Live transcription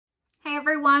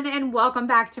everyone, and welcome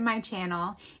back to my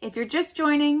channel. If you're just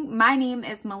joining, my name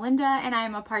is Melinda and I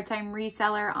am a part-time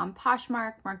reseller on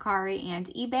Poshmark, Mercari, and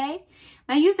eBay.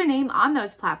 My username on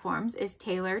those platforms is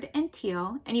Tailored and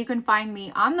Teal, and you can find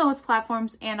me on those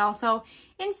platforms and also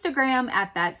Instagram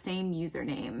at that same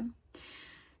username.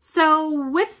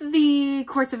 So with the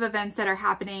course of events that are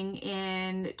happening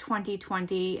in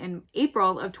 2020 and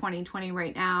April of 2020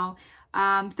 right now,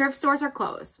 thrift stores are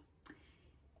closed.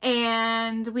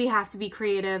 And we have to be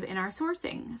creative in our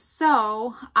sourcing.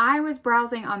 So I was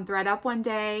browsing on ThredUp one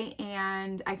day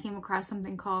and I came across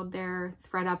something called their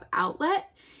ThredUp outlet.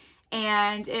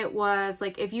 And it was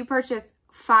like, if you purchased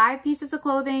 5 pieces of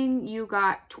clothing, you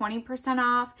got 20%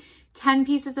 off, 10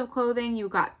 pieces of clothing, you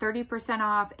got 30%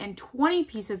 off, and 20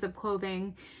 pieces of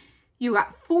clothing, you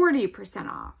got 40%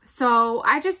 off. So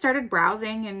I just started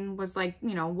browsing and was like,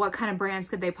 you know, what kind of brands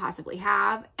could they possibly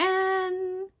have?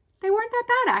 And they weren't that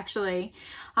bad actually.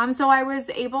 So I was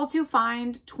able to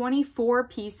find 24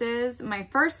 pieces. My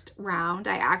first round,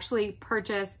 I actually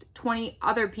purchased 20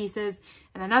 other pieces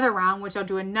in another round, which I'll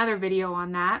do another video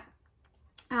on that.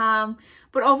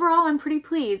 But overall, I'm pretty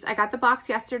pleased. I got the box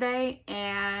yesterday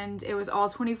and it was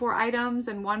all 24 items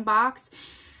in one box.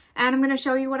 And I'm gonna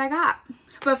show you what I got.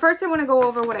 But first I wanna go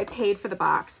over what I paid for the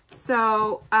box.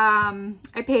 So I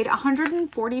paid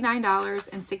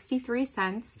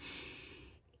 $149.63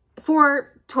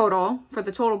 for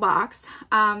the total box.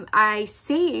 I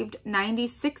saved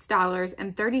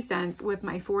 $96.30 with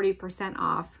my 40%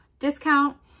 off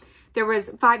discount. There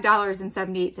was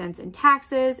 $5.78 in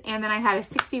taxes, and then I had a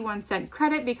 61-cent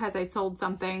credit because I sold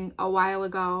something a while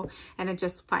ago and it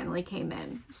just finally came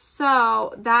in.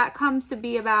 So that comes to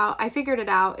be about, I figured it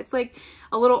out, it's like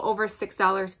a little over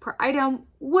 $6 per item,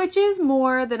 which is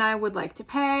more than I would like to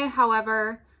pay.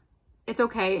 However, it's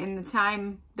okay in the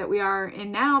time that we are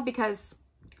in now because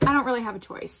I don't really have a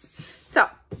choice. So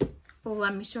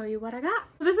let me show you what I got.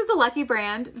 This is a Lucky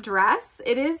Brand dress.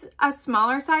 It is a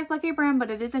smaller size Lucky Brand, but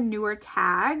it is a newer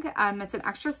tag. It's an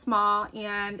extra small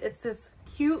and it's this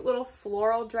cute little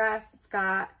floral dress. It's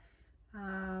got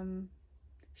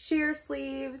sheer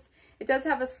sleeves. It does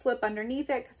have a slip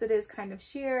underneath it because it is kind of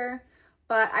sheer.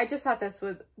 But I just thought this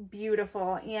was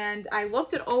beautiful and I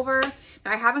looked it over.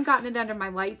 Now I haven't gotten it under my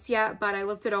lights yet, but I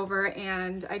looked it over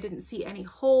and I didn't see any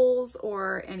holes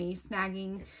or any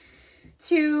snagging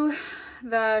to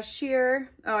the sheer.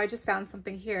 Oh, I just found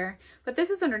something here, but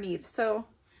this is underneath. So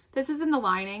this is in the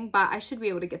lining, but I should be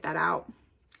able to get that out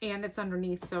and it's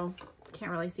underneath, so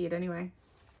can't really see it anyway.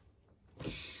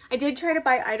 I did try to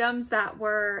buy items that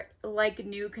were like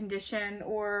new condition,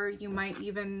 or you might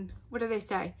even, what do they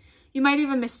say? You might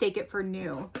even mistake it for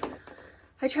new.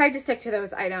 I tried to stick to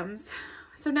those items.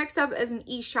 So next up is an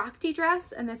E-Shakti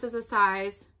dress, and this is a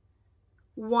size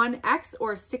 1X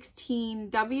or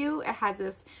 16W. It has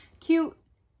this cute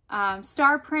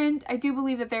star print. I do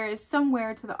believe that there is some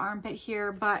wear to the armpit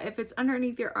here, but if it's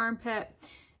underneath your armpit,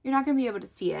 you're not gonna be able to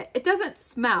see it. It doesn't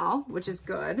smell, which is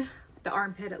good, the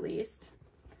armpit at least.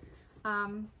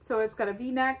 So it's got a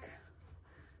V-neck,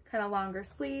 kind of longer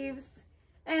sleeves,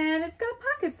 and it's got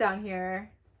pockets down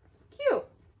here. Cute.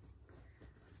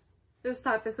 Just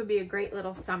thought this would be a great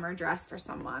little summer dress for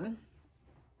someone.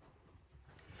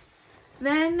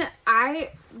 Then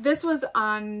this was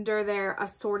under their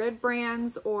assorted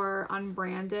brands or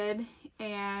unbranded,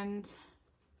 and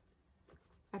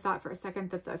I thought for a second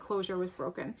that the closure was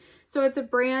broken. So it's a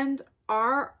brand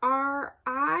RRI.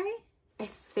 I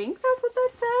think that's what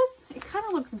that says. It kind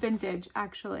of looks vintage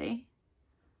actually.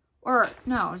 Or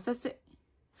no, is this it?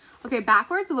 Okay,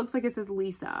 backwards it looks like it says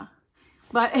Lisa,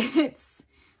 but I think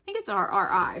it's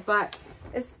RRI, but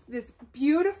it's this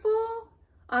beautiful,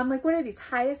 like one of these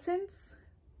hyacinths.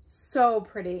 So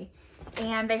pretty.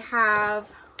 And they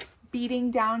have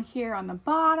beading down here on the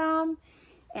bottom,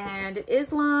 and it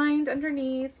is lined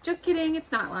underneath. Just kidding,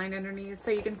 it's not lined underneath,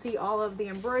 so you can see all of the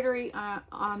embroidery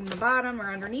on the bottom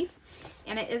or underneath.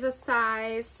 And it is a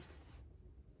size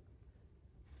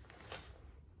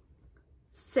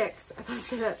 6. I thought it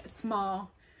said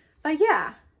small, but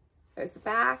yeah, there's the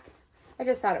back. I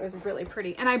just thought it was really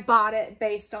pretty, and I bought it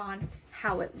based on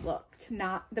how it looked,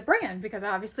 not the brand, because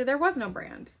obviously there was no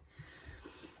brand.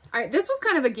 All right, this was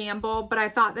kind of a gamble, but I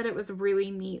thought that it was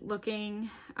really neat looking.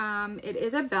 It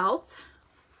is a belt.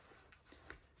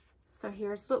 So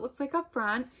here's what it looks like up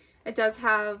front. It does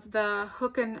have the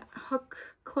hook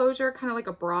closure, kind of like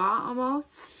a bra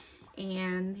almost.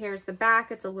 And here's the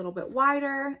back. It's a little bit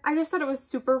wider. I just thought it was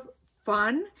super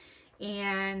fun.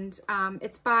 And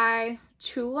it's by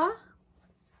Chula.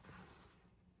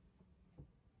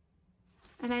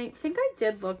 And I think I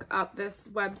did look up this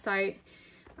website,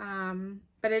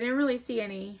 but I didn't really see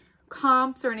any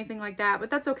comps or anything like that, but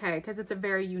that's okay because it's a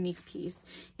very unique piece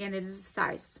and it is a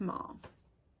size small.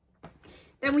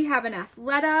 Then we have an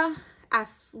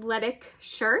athletic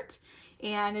shirt,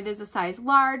 and it is a size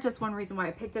large. That's one reason why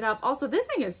I picked it up. Also, this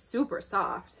thing is super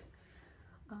soft.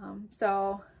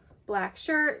 So black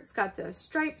shirt, it's got the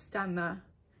stripes down the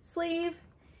sleeve.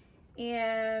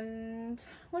 And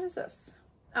what is this?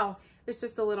 Oh, there's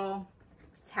just a little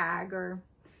tag or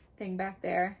thing back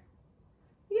there.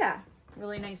 Yeah,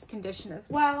 really nice condition as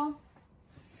well.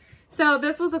 So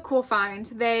this was a cool find.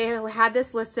 They had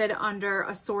this listed under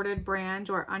assorted brand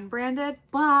or unbranded,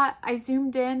 but I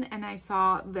zoomed in and I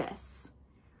saw this.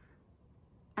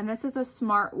 And this is a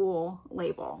smart wool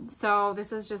label. So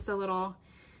this is just a little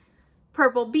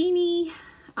purple beanie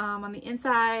on the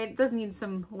inside. It does need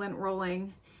some lint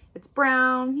rolling. It's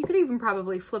brown. You could even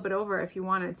probably flip it over if you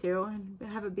wanted to and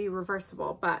have it be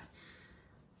reversible, but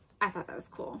I thought that was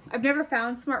cool. I've never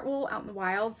found smart wool out in the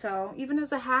wild, so even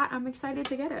as a hat, I'm excited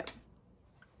to get it.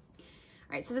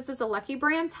 All right, so this is a Lucky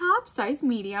Brand top, size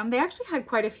medium. They actually had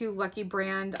quite a few Lucky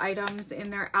Brand items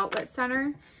in their outlet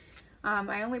center.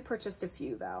 I only purchased a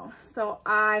few though, so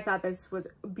I thought this was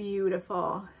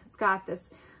beautiful. It's got this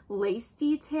lace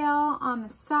detail on the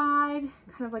side,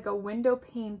 kind of like a window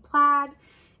pane plaid.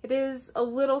 It is a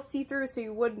little see-through, so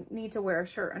you wouldn't need to wear a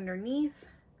shirt underneath,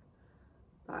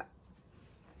 but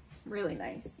really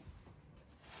nice.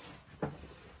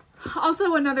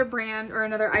 Also another brand or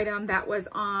another item that was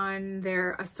on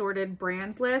their assorted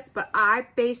brands list, but I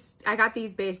got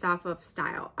these based off of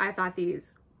style. I thought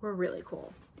these were really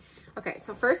cool. Okay,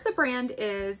 so first the brand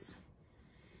is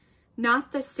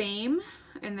Not the Same,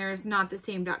 and there's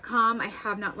notthesame.com. I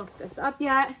have not looked this up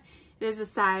yet. It is a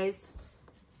size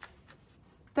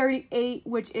 38,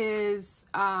 which is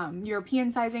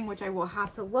European sizing, which I will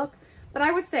have to look, but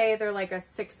I would say they're like a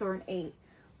 6 or an 8.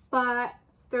 But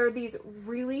they're these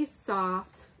really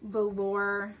soft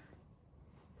velour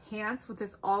pants with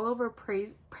this all over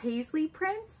paisley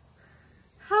print.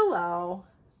 Hello.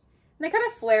 And they kind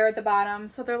of flare at the bottom,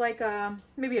 so they're like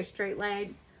maybe a straight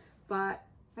leg, but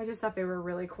I just thought they were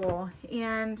really cool.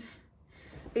 And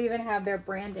they even have their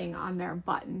branding on their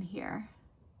button here.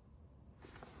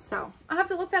 So I'll have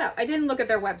to look that up. I didn't look at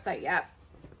their website yet.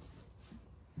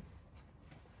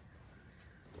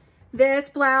 This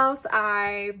blouse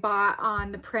I bought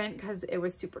on the print because it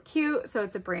was super cute. So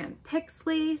it's a brand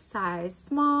Pixley, size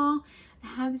small. It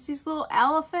has these little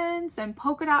elephants and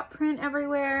polka dot print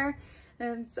everywhere.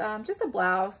 And it's just a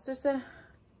blouse, just a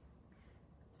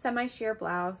semi-sheer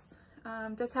blouse.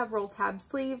 Does have roll tab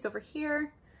sleeves over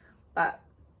here, but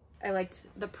I liked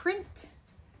the print.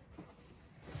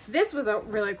 This was a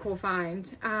really cool find.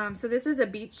 So this is a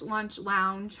beach lunch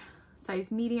lounge size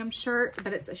medium shirt,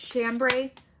 but it's a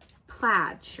chambray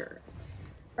plaid shirt,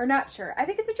 or not shirt. I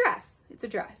think it's a dress. It's a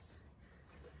dress.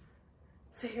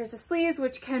 So here's the sleeves,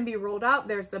 which can be rolled up.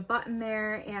 There's the button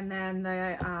there, and then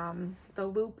the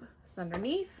loop is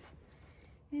underneath.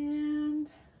 And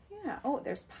yeah, oh,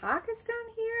 there's pockets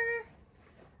down here.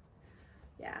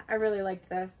 Yeah, I really liked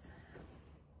this.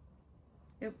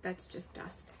 Nope, that's just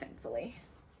dust, thankfully.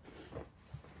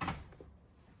 All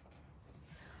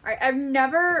right,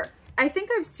 I think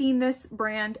I've seen this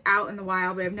brand out in the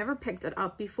wild, but I've never picked it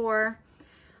up before.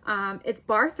 It's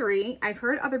bar 3. I've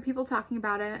heard other people talking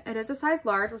about it. It is a size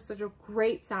large, which is such a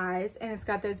great size, and it's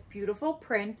got this beautiful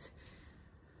print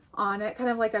on it, kind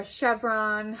of like a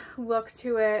chevron look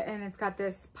to it, and it's got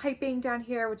this piping down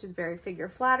here, which is very figure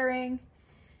flattering,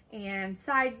 and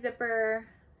side zipper,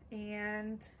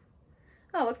 and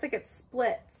oh, it looks like it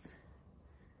splits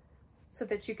so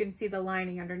that you can see the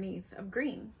lining underneath of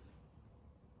green.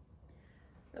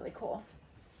 Really cool.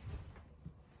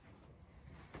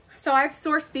 So I've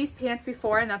sourced these pants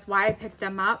before, and that's why I picked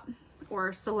them up,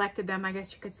 or selected them, I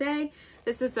guess you could say.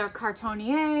 This is their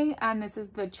Cartonnier, and this is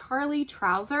the Charlie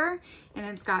trouser, and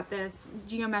it's got this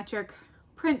geometric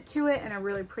print to it and a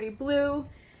really pretty blue.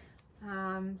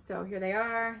 So here they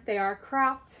are. They are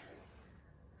cropped.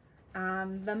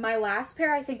 My last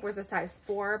pair I think was a size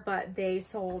 4, but they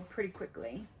sold pretty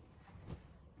quickly.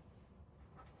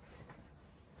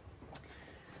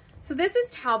 So this is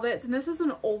Talbot's, and this is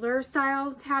an older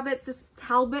style Talbot's.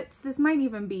 This might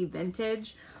even be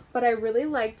vintage, but I really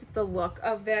liked the look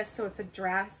of this. So it's a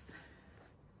dress,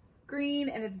 green,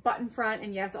 and it's button front,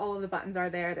 and yes, all of the buttons are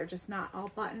there. They're just not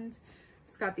all buttoned.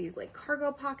 It's got these like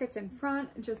cargo pockets in front,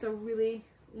 and just a really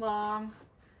long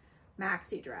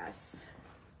maxi dress.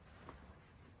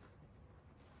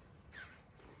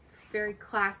 Very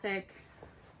classic,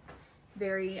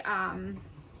 very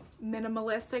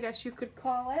minimalist, I guess you could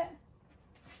call it.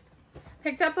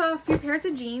 Picked up a few pairs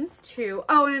of jeans too.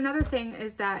 Oh, and another thing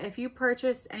is that if you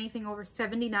purchased anything over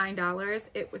 $79,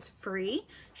 it was free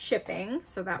shipping.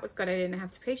 So that was good. I didn't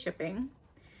have to pay shipping.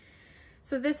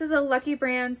 So this is a Lucky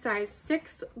Brand size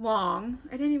 6 long.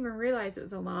 I didn't even realize it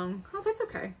was a long. Oh, that's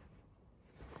okay.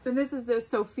 Then this is the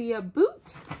Sophia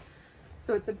boot.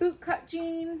 So it's a boot cut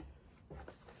jean.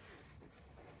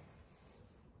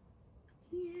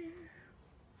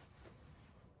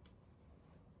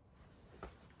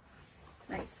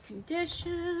 Nice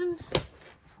condition.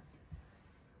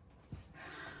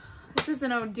 This is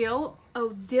an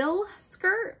Odile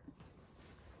skirt.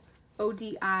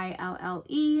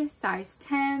 O-D-I-L-L-E, size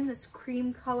 10. This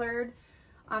cream colored.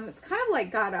 It's kind of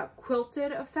like got a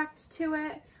quilted effect to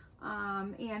it.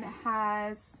 And it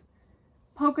has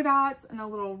polka dots and a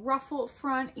little ruffle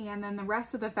front, and then the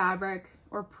rest of the fabric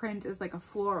or print is like a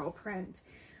floral print.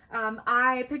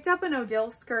 I picked up an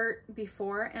Odile skirt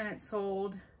before and it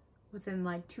sold within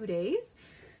like 2 days.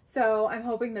 So I'm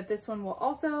hoping that this one will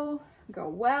also go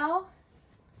well.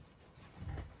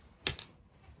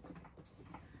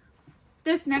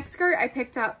 This next skirt I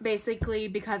picked up basically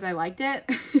because I liked it.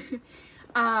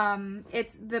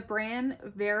 It's the brand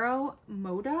Vero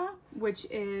Moda, which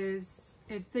is,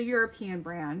 it's a European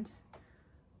brand.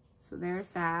 So there's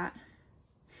that.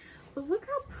 But look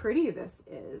how pretty this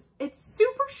is. It's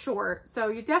super short, so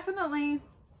you definitely,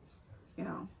 you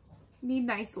know, need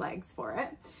nice legs for it.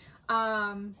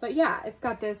 But yeah, it's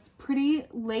got this pretty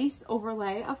lace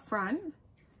overlay up front.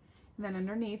 And then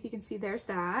underneath, you can see there's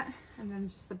that. And then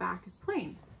just the back is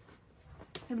plain.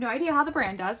 I have no idea how the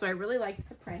brand does, but I really liked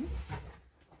the print.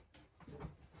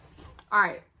 All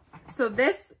right, so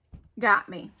this got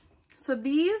me. So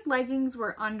these leggings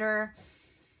were under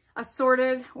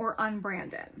assorted or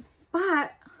unbranded,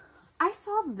 but I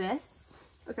saw this.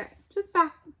 Okay, just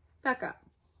back up.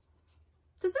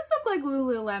 Does this look like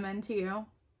Lululemon to you?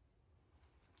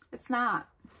 It's not.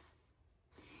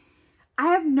 I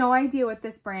have no idea what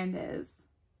this brand is.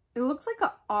 It looks like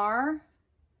a R.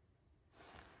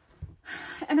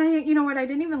 And you know what? I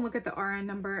didn't even look at the RN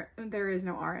number. There is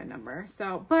no RN number.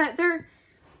 So, but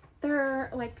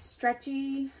they're like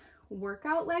stretchy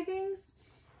workout leggings.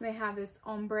 They have this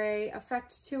ombre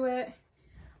effect to it.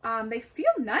 They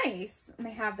feel nice. And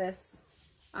they have this,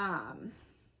 kind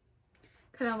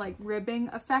of like ribbing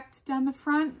effect down the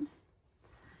front.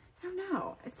 I don't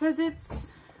know. It says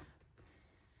it's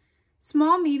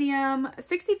small, medium,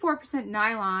 64%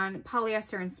 nylon,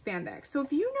 polyester, and spandex. So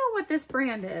if you know what this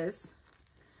brand is,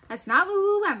 that's not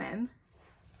Lululemon,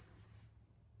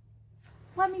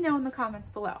 let me know in the comments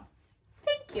below.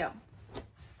 Thank you.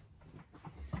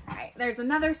 All right, there's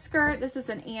another skirt. This is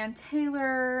an Ann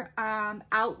Taylor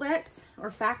outlet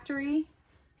or factory.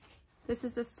 This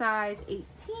is a size 18.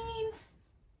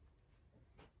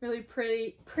 Really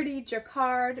pretty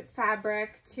jacquard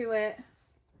fabric to it.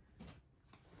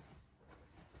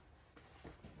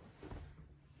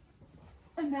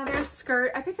 Another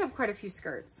skirt. I picked up quite a few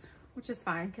skirts, which is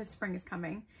fine because spring is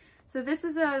coming. So this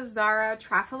is a Zara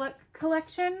Traffic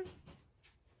collection.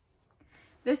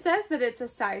 This says that it's a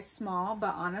size small,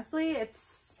 but honestly,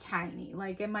 it's tiny.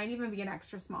 Like it might even be an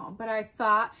extra small, but I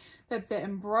thought that the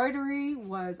embroidery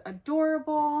was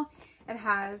adorable. It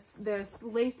has this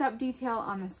lace-up detail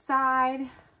on the side.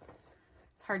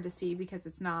 It's hard to see because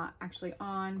it's not actually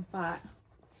on, but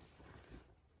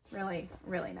really,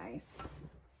 really nice.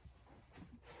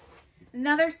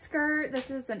 Another skirt. This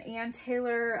is an Ann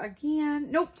Taylor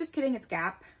again. Nope, just kidding. It's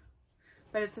Gap,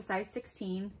 but it's a size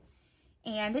 16.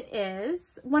 And it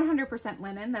is 100%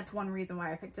 linen. That's one reason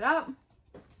why I picked it up.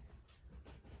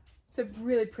 It's a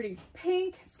really pretty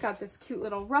pink. It's got this cute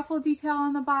little ruffle detail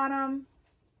on the bottom.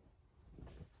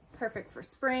 Perfect for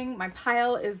spring. My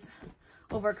pile is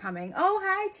overcoming. Oh,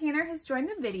 hi, Tanner has joined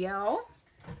the video.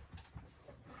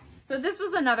 So this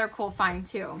was another cool find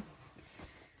too.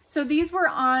 So these were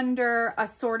under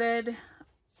assorted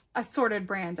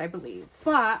brands, I believe.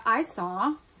 But I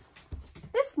saw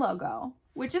this logo,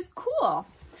 which is cool.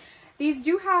 These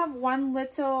do have one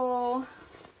little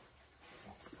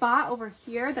spot over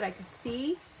here that I could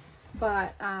see,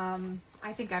 but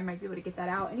I think I might be able to get that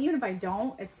out. And even if I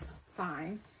don't, it's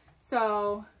fine.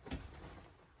 So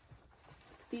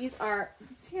these are,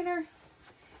 Tanner,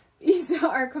 these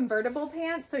are convertible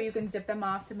pants, so you can zip them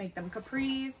off to make them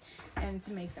capris and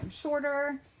to make them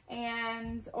shorter.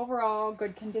 And overall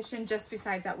good condition, just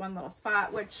besides that one little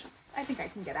spot, which I think I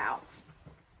can get out.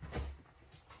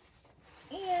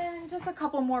 And just a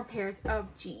couple more pairs of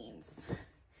jeans.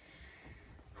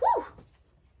 Whew!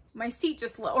 My seat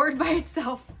just lowered by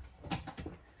itself.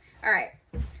 All right,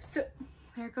 so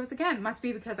there it goes again. Must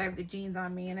be because I have the jeans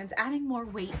on me and it's adding more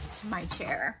weight to my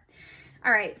chair.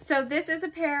 All right, so this is a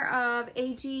pair of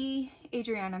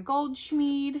Adriana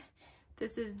Goldschmied.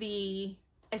 This is the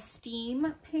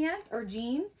Esteem pant or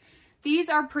jean. These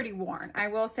are pretty worn. I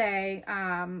will say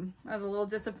I was a little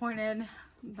disappointed,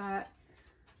 but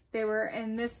they were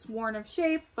in this worn of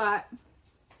shape, but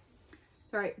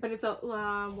sorry, but it's a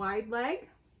wide leg.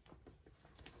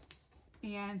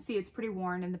 And see, it's pretty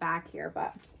worn in the back here,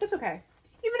 but that's okay.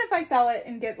 Even if I sell it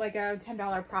and get like a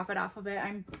 $10 profit off of it,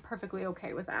 I'm perfectly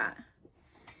okay with that.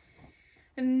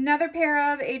 Another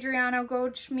pair of Adriana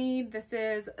Goldschmied. This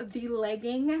is the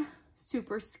legging,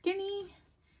 super skinny.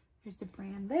 There's the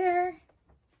brand there.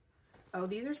 Oh,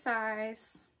 these are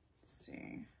size, let's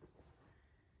see.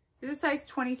 These are size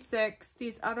 26.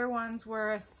 These other ones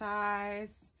were a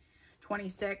size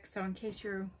 26. So in case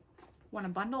you want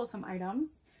to bundle some items,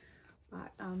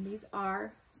 but these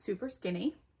are super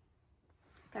skinny.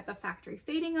 Got the factory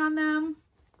fading on them.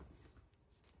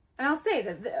 And I'll say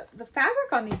that the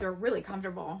fabric on these are really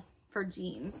comfortable for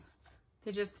jeans.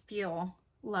 They just feel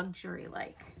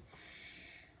luxury-like.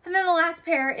 And then the last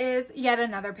pair is yet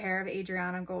another pair of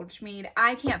Adriana Goldschmied.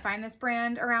 I can't find this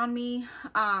brand around me.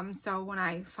 So when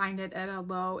I find it at a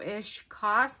low-ish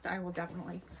cost, I will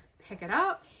definitely pick it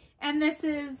up. And this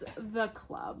is the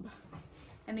Club.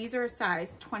 And these are a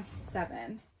size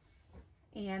 27.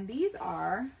 And these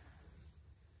are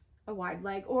a wide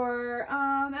leg, or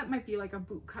that might be like a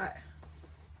boot cut.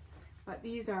 But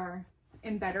these are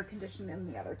in better condition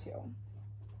than the other two.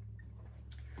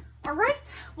 All right,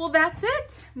 well, that's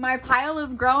it. My pile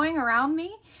is growing around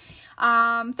me.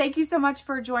 Thank you so much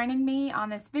for joining me on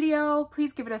this video.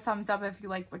 Please give it a thumbs up if you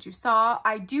like what you saw.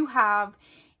 I do have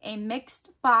a mixed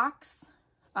box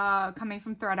coming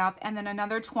from ThredUp, and then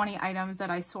another 20 items that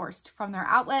I sourced from their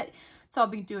outlet. So I'll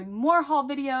be doing more haul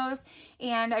videos,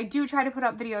 and I do try to put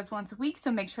up videos once a week, so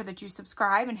make sure that you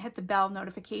subscribe and hit the bell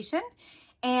notification.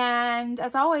 And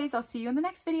as always, I'll see you in the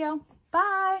next video.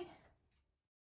 Bye!